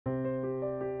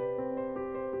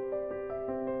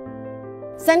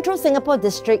Central Singapore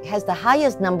district has the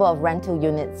highest number of rental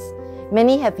units.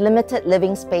 Many have limited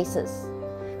living spaces.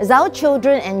 As our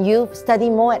children and youth study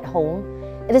more at home,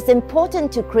 it is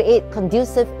important to create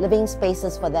conducive living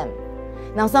spaces for them.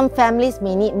 Now, some families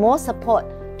may need more support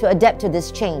to adapt to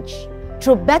this change.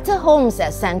 Through Better Homes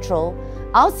at Central,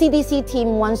 our CDC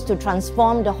team wants to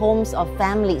transform the homes of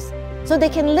families so they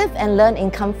can live and learn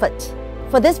in comfort.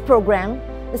 For this program,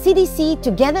 the CDC,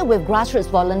 together with grassroots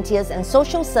volunteers and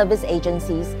social service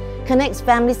agencies, connects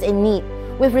families in need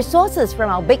with resources from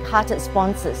our big-hearted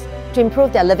sponsors to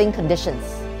improve their living conditions.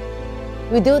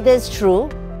 We do this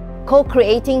through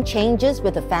co-creating changes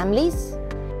with the families,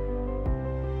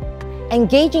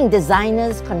 engaging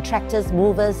designers, contractors,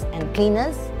 movers, and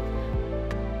cleaners,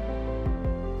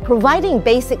 providing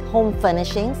basic home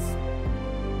furnishings,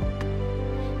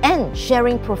 and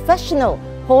sharing professional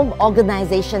home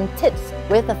organization tips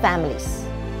with the families.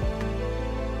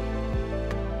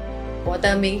 我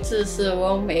的名字是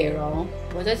翁美荣，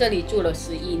我在这里住了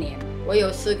11年。我有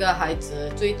4个孩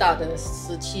子，最大的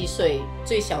17岁，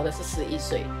最小的是11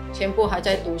岁，全部还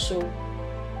在读书。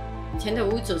以前的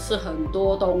屋子是很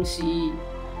多东西，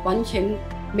完全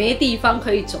没地方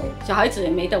可以走，小孩子也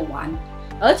没得玩。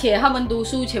而且他们读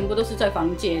书全部都是在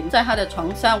房间，在他的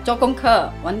床上做功课、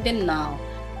玩电脑。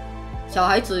小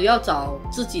孩子要找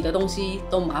自己的东西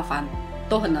都麻烦，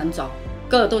都很难找，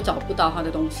个都找不到他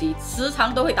的东西，时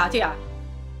常都会打架。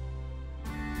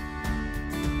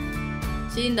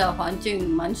新的环境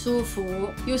蛮舒服，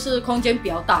又是空间比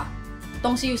较大，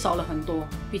东西又少了很多，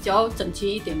比较整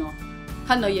齐一点哦，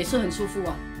看了也是很舒服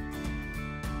啊。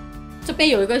这边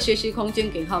有一个学习空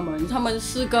间给他们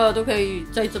4个都可以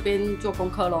在这边做功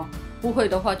课咯。不会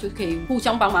的话就可以互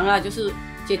相帮忙啦，就是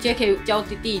姐姐可以教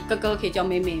弟弟，哥哥可以教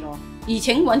妹妹咯。以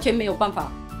前完全没有办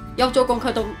法，要做功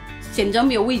课都显得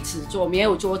没有位置坐，没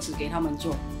有桌子给他们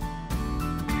坐。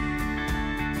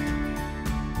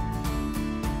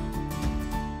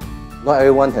Not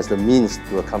everyone has the means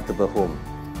to a comfortable home.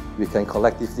 We can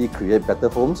collectively create better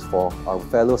homes for our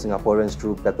fellow Singaporeans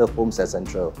through Better Homes at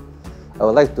Central. I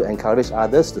would like to encourage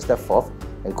others to step forth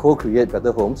and co-create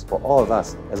better homes for all of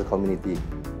us as a community.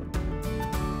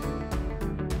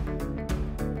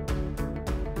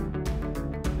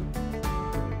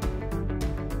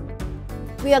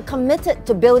 We are committed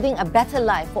to building a better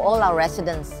life for all our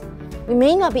residents. We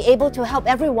may not be able to help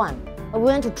everyone, but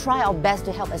we want to try our best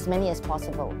to help as many as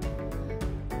possible.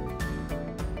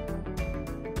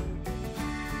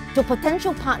 To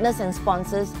potential partners and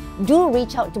sponsors, do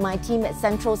reach out to my team at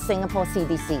Central Singapore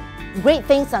CDC. Great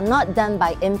things are not done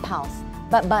by impulse,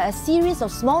 but by a series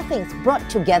of small things brought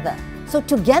together. So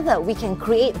together we can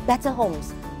create better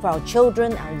homes for our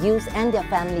children, our youth and their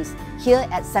families here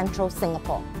at Central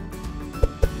Singapore.